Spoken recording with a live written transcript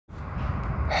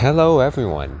Hello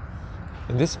everyone!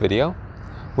 In this video,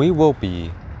 we will be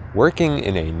working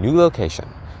in a new location.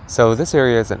 So this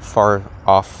area isn't far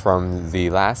off from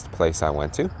the last place I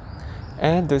went to.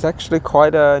 And there's actually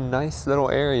quite a nice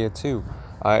little area too.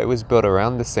 It was built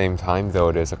around the same time, though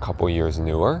it is a couple years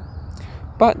newer.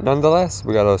 But nonetheless,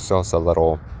 we got ourselves a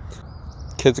little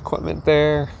kids equipment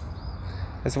there,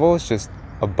 as well as just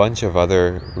a bunch of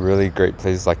other really great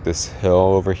places like this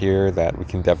hill over here that we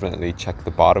can definitely check the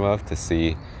bottom of to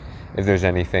see if there's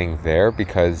anything there,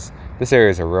 because this area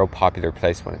is a real popular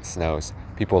place when it snows.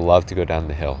 People love to go down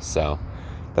the hill, so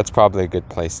that's probably a good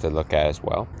place to look at as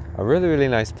well. A really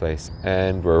nice place,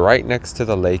 and we're right next to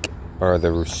the lake, or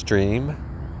the stream,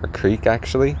 or creek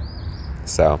actually.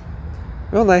 So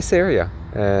real nice area,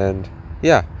 and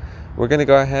yeah, we're gonna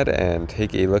go ahead and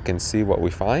take a look and see what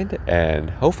we find, and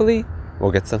hopefully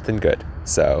we'll get something good.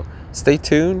 So stay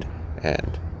tuned,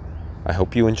 and I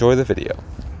hope you enjoy the video.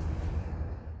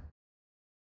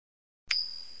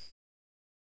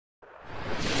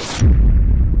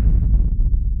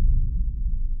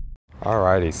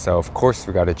 Alrighty, so of course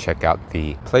we got to check out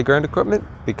the playground equipment,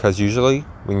 because usually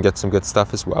we can get some good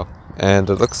stuff as well. And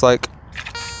it looks like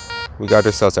we got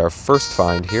ourselves our first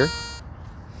find here.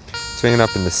 It's ringing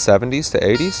up in the 70s to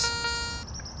 80s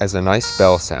as a nice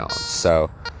bell sound. So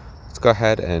let's go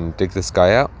ahead and dig this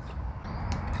guy out.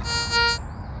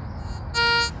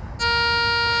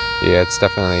 Yeah, it's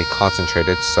definitely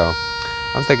concentrated, so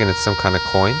I'm thinking it's some kind of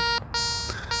coin.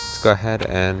 Let's go ahead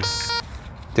and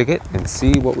dig it and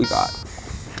see what we got.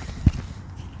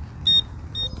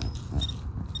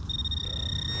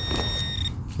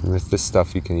 And with this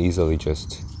stuff, you can easily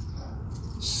just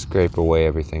scrape away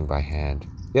everything by hand.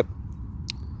 Yep,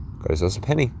 got ourselves a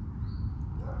penny.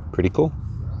 Pretty cool.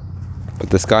 Put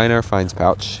this guy in our finds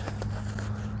pouch.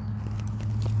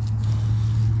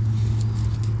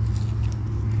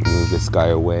 Move this guy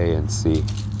away and see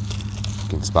if we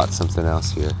can spot something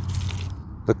else here.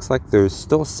 Looks like there's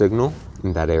still a signal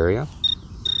in that area.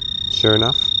 Sure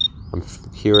enough, I'm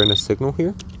hearing a signal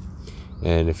here.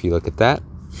 And if you look at that,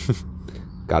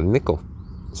 got a nickel.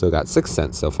 So got 6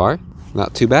 cents so far.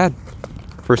 Not too bad.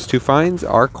 First two finds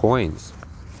are coins.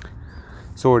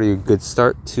 So already a good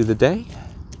start to the day.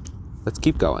 Let's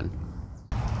keep going.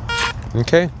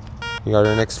 Okay, we got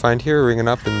our next find here, ringing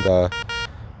up in the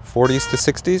 40s to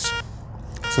 60s.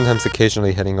 Sometimes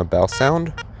occasionally hitting a bell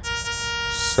sound.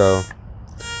 So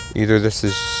either this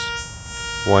is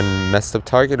one messed up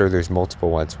target or there's multiple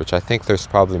ones, which I think there's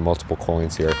probably multiple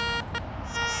coins here.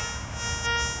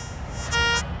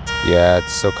 Yeah,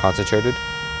 it's so concentrated.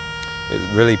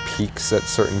 It really peaks at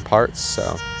certain parts,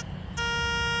 so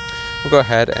we'll go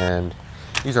ahead and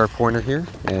use our pointer here.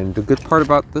 And the good part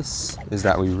about this is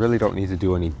that we really don't need to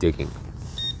do any digging.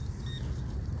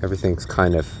 Everything's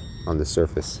kind of on the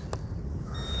surface.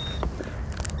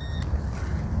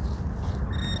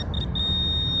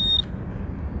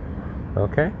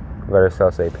 Okay, we got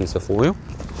ourselves a piece of foil.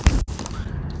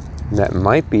 And that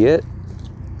might be it.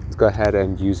 Let's go ahead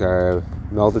and use our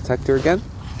metal detector again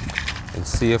and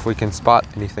see if we can spot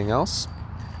anything else.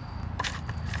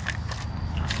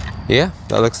 Yeah,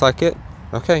 that looks like it.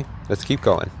 Okay, let's keep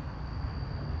going.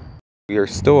 We are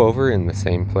still over in the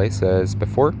same place as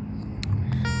before,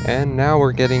 and now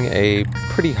we're getting a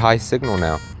pretty high signal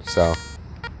now. So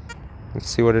let's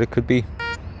see what it could be.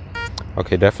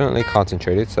 Okay, definitely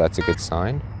concentrated, so that's a good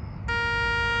sign.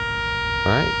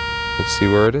 Alright, let's see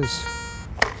where it is.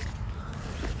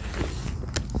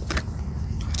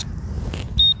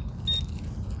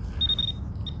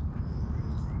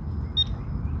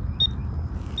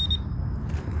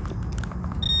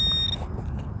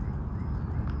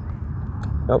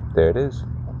 Oh, there it is.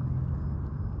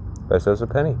 That says a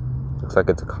penny. Looks like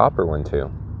it's a copper one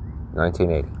too.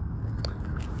 1980.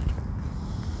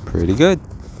 Pretty good.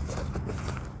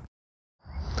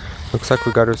 Looks like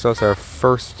we got ourselves our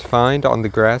first find on the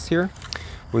grass here.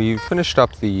 We finished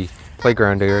up the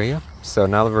playground area, so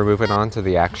now we're moving on to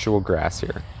the actual grass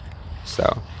here.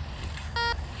 So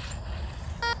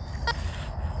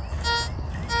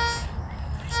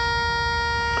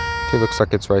okay, looks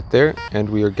like it's right there, and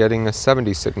we are getting a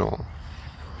 70 signal.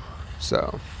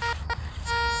 So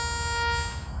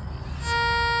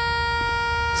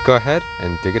let's go ahead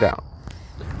and dig it out.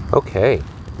 Okay,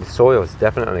 the soil is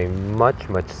definitely much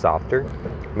softer,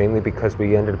 mainly because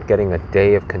we ended up getting a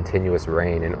day of continuous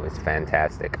rain and it was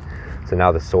fantastic. So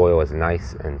now the soil is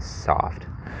nice and soft.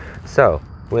 So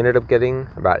we ended up getting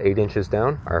about 8 inches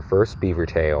down our first beaver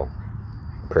tail.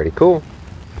 Pretty cool.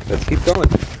 Let's keep going,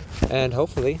 and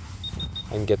hopefully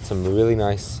I can get some really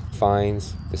nice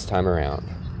finds this time around,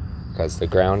 because the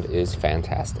ground is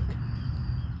fantastic.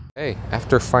 Hey,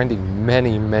 after finding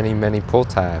many pull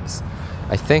tabs,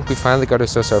 I think we finally got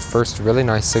ourselves our first really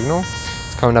nice signal.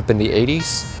 It's coming up in the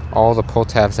 80s. All the pull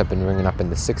tabs have been ringing up in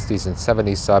the 60s and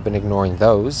 70s, so I've been ignoring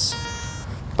those.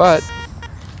 But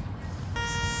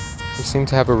we seem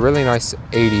to have a really nice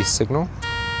 80s signal.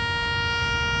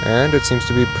 And it seems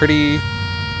to be pretty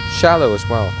shallow as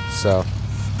well, so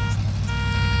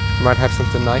we might have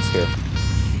something nice here.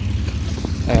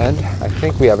 And I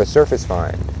think we have a surface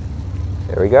find.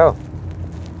 There we go.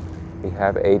 We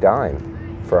have a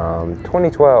dime from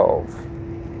 2012.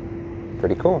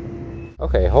 Pretty cool.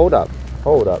 Okay, hold up.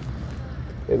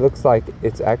 It looks like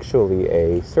it's actually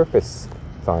a surface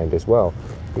find as well.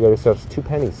 We got ourselves 2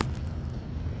 pennies.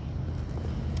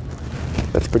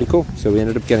 That's pretty cool. So we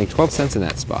ended up getting 12 cents in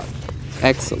that spot.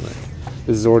 Excellent.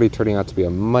 This is already turning out to be a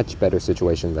much better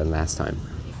situation than last time.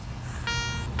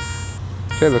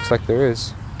 Okay, looks like there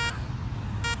is.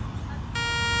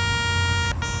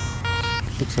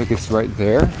 Looks like it's right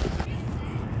there.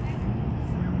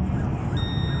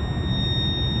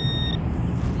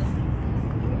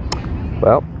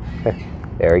 Well,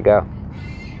 there we go.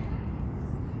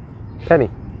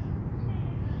 Penny.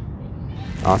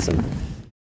 Awesome.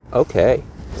 Okay,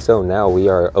 so now we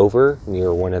are over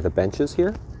near one of the benches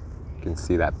here. You can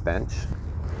see that bench.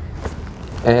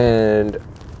 And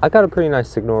I got a pretty nice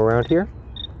signal around here.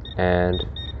 And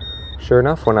sure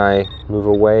enough, when I move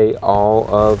away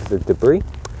all of the debris,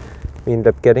 we end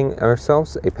up getting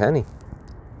ourselves a penny.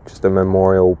 Just a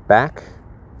memorial back,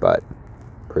 but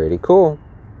pretty cool.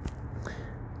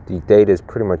 The date is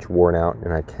pretty much worn out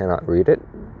and I cannot read it,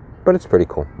 but it's pretty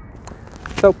cool.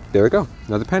 So there we go,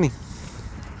 another penny.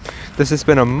 This has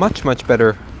been a much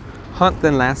better hunt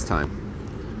than last time.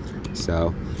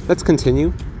 So let's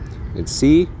continue and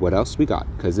see what else we got,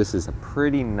 because this is a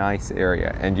pretty nice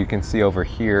area. And you can see over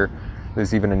here,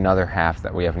 there's even another half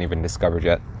that we haven't even discovered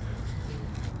yet.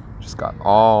 Just got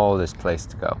all this place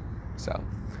to go. So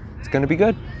it's gonna be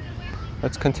good.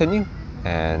 Let's continue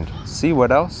and see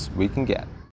what else we can get.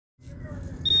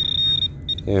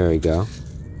 There we go.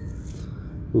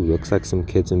 Ooh, looks like some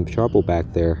kids in trouble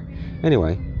back there.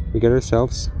 Anyway, we get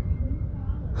ourselves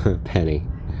a penny.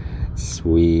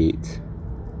 Sweet.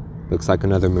 Looks like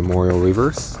another memorial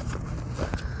reverse.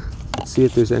 Let's see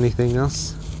if there's anything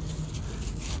else.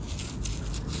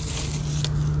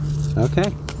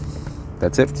 Okay,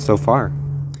 that's it so far.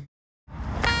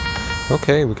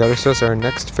 Okay, we got ourselves our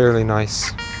next fairly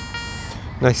nice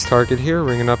target here,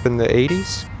 ringing up in the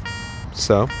 80s.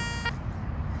 So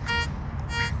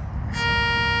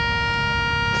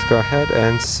let's go ahead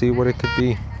and see what it could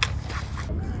be.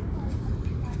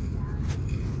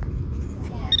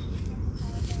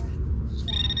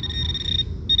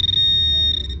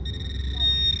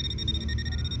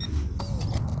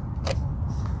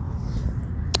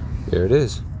 There it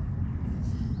is.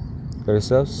 Got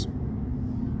ourselves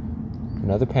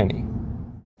another penny.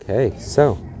 Okay,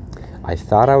 so I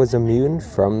thought I was immune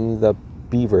from the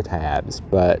beaver tabs,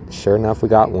 but sure enough we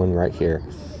got one right here.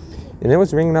 And it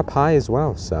was ringing up high as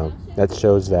well, so that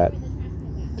shows that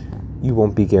you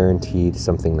won't be guaranteed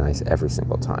something nice every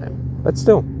single time. But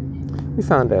still, we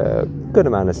found a good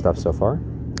amount of stuff so far,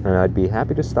 and I'd be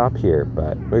happy to stop here,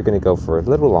 but we're gonna go for a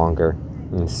little longer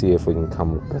and see if we can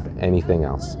come up with anything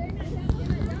else.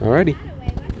 Alrighty,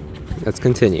 let's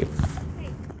continue.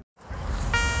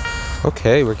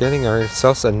 Okay, we're getting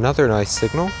ourselves another nice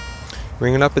signal,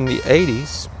 ringing up in the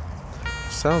 80s.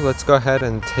 So let's go ahead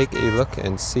and take a look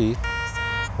and see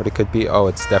what it could be. Oh,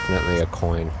 it's definitely a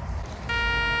coin.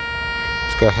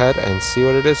 Let's go ahead and see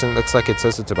what it is. And it looks like it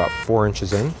says it's about 4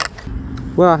 inches in.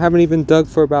 Well, I haven't even dug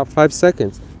for about 5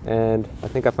 seconds, and I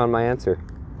think I found my answer.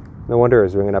 No wonder it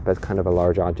was ringing up as kind of a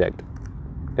large object.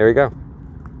 There we go.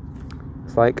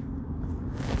 Looks like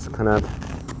it's kind of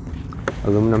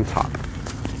aluminum top.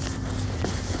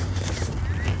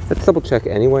 Let's double check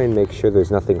anyway and make sure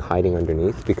there's nothing hiding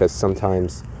underneath, because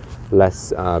sometimes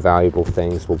less valuable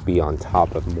things will be on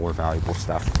top of more valuable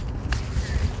stuff.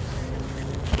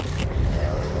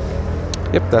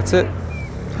 Yep, that's it.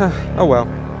 Oh well.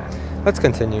 Let's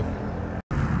continue.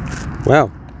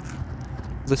 Well,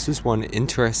 this is one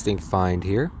interesting find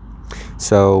here.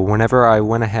 So whenever I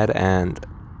went ahead and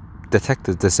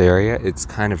detected this area, it's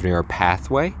kind of near a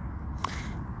pathway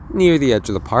near the edge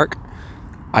of the park.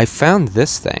 I found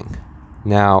this thing.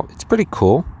 Now, it's pretty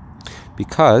cool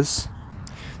because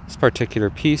this particular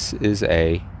piece is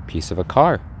a piece of a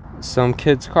car. Some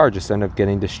kid's car just ended up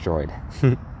getting destroyed.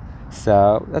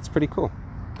 So that's pretty cool.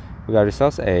 We got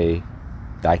ourselves a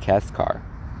die-cast car.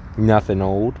 Nothing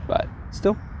old, but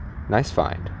still nice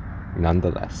find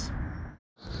nonetheless.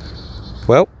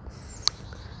 Well,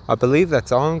 I believe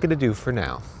that's all I'm gonna do for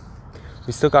now.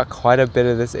 We still got quite a bit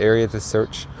of this area to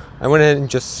search. I went ahead and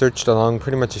just searched along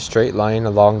pretty much a straight line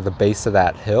along the base of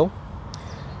that hill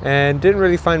and didn't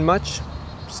really find much,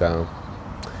 so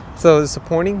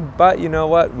disappointing. But you know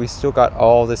what, we still got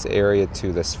all this area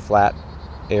to this flat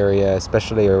area,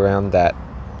 especially around that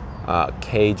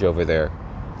cage over there.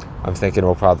 I'm thinking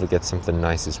we'll probably get something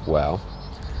nice as well.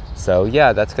 So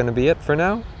yeah, that's gonna be it for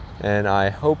now, and I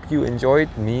hope you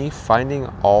enjoyed me finding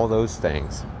all those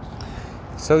things.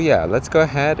 So yeah, let's go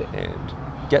ahead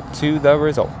and get to the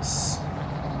results.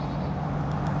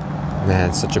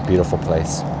 Man, such a beautiful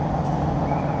place.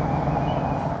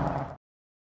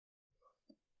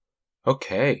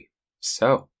 Okay,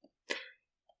 so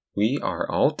we are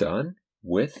all done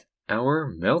with our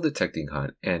metal detecting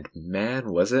hunt, and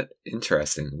man, was it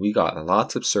interesting. We got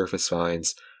lots of surface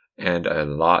finds and a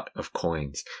lot of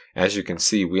coins. As you can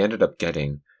see, we ended up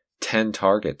getting 10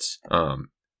 targets,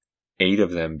 8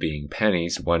 of them being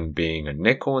pennies, 1 being a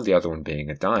nickel and the other one being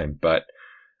a dime, but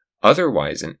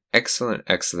otherwise an excellent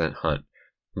hunt.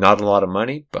 Not a lot of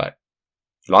money, but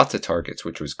lots of targets,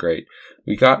 which was great.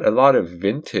 We got a lot of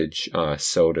vintage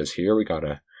sodas here. We got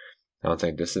a, I don't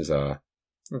think this is a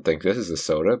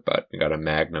soda, but we got a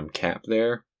Magnum cap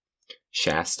there,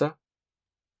 Shasta,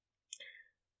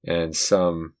 and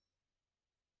some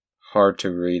hard to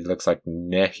read, looks like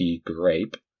Nehi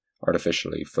grape,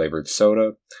 artificially flavored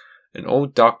soda, an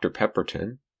old Dr.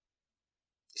 Pepperton.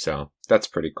 So that's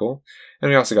pretty cool. And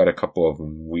we also got a couple of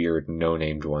weird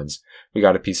no-named ones. We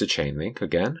got a piece of chain link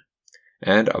again,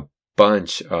 and a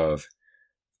bunch of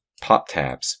pop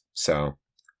tabs. So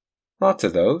lots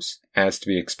of those, as to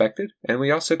be expected. And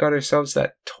we also got ourselves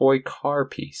that toy car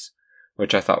piece,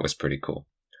 which I thought was pretty cool.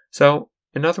 So,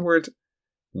 in other words,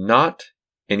 not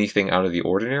anything out of the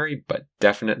ordinary, but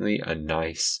definitely a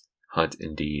nice hunt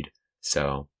indeed.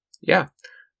 So, yeah,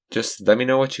 just let me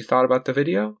know what you thought about the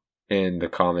video in the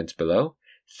comments below.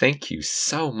 Thank you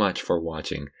so much for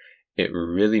watching. It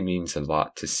really means a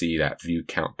lot to see that view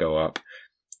count go up.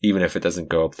 Even if it doesn't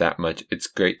go up that much, it's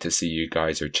great to see you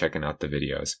guys are checking out the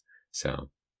videos. So,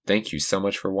 thank you so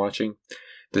much for watching.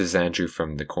 This is Andrew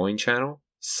from the Coin Channel,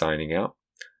 signing out.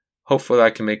 Hopefully I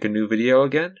can make a new video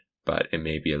again, but it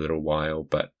may be a little while,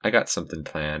 but I got something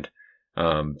planned.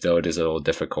 Though it is a little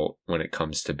difficult when it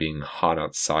comes to being hot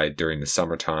outside during the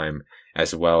summertime,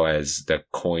 as well as the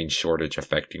coin shortage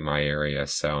affecting my area,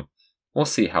 so we'll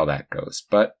see how that goes.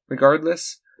 But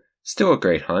regardless, still a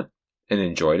great hunt, and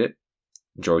enjoyed it.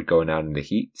 Enjoyed going out in the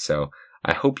heat, so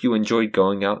I hope you enjoyed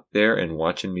going out there and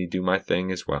watching me do my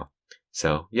thing as well.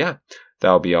 So yeah,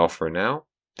 that'll be all for now.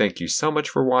 Thank you so much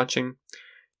for watching.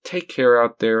 Take care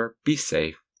out there, be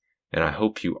safe, and I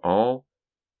hope you all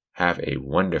have a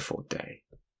wonderful day.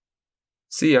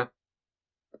 See ya.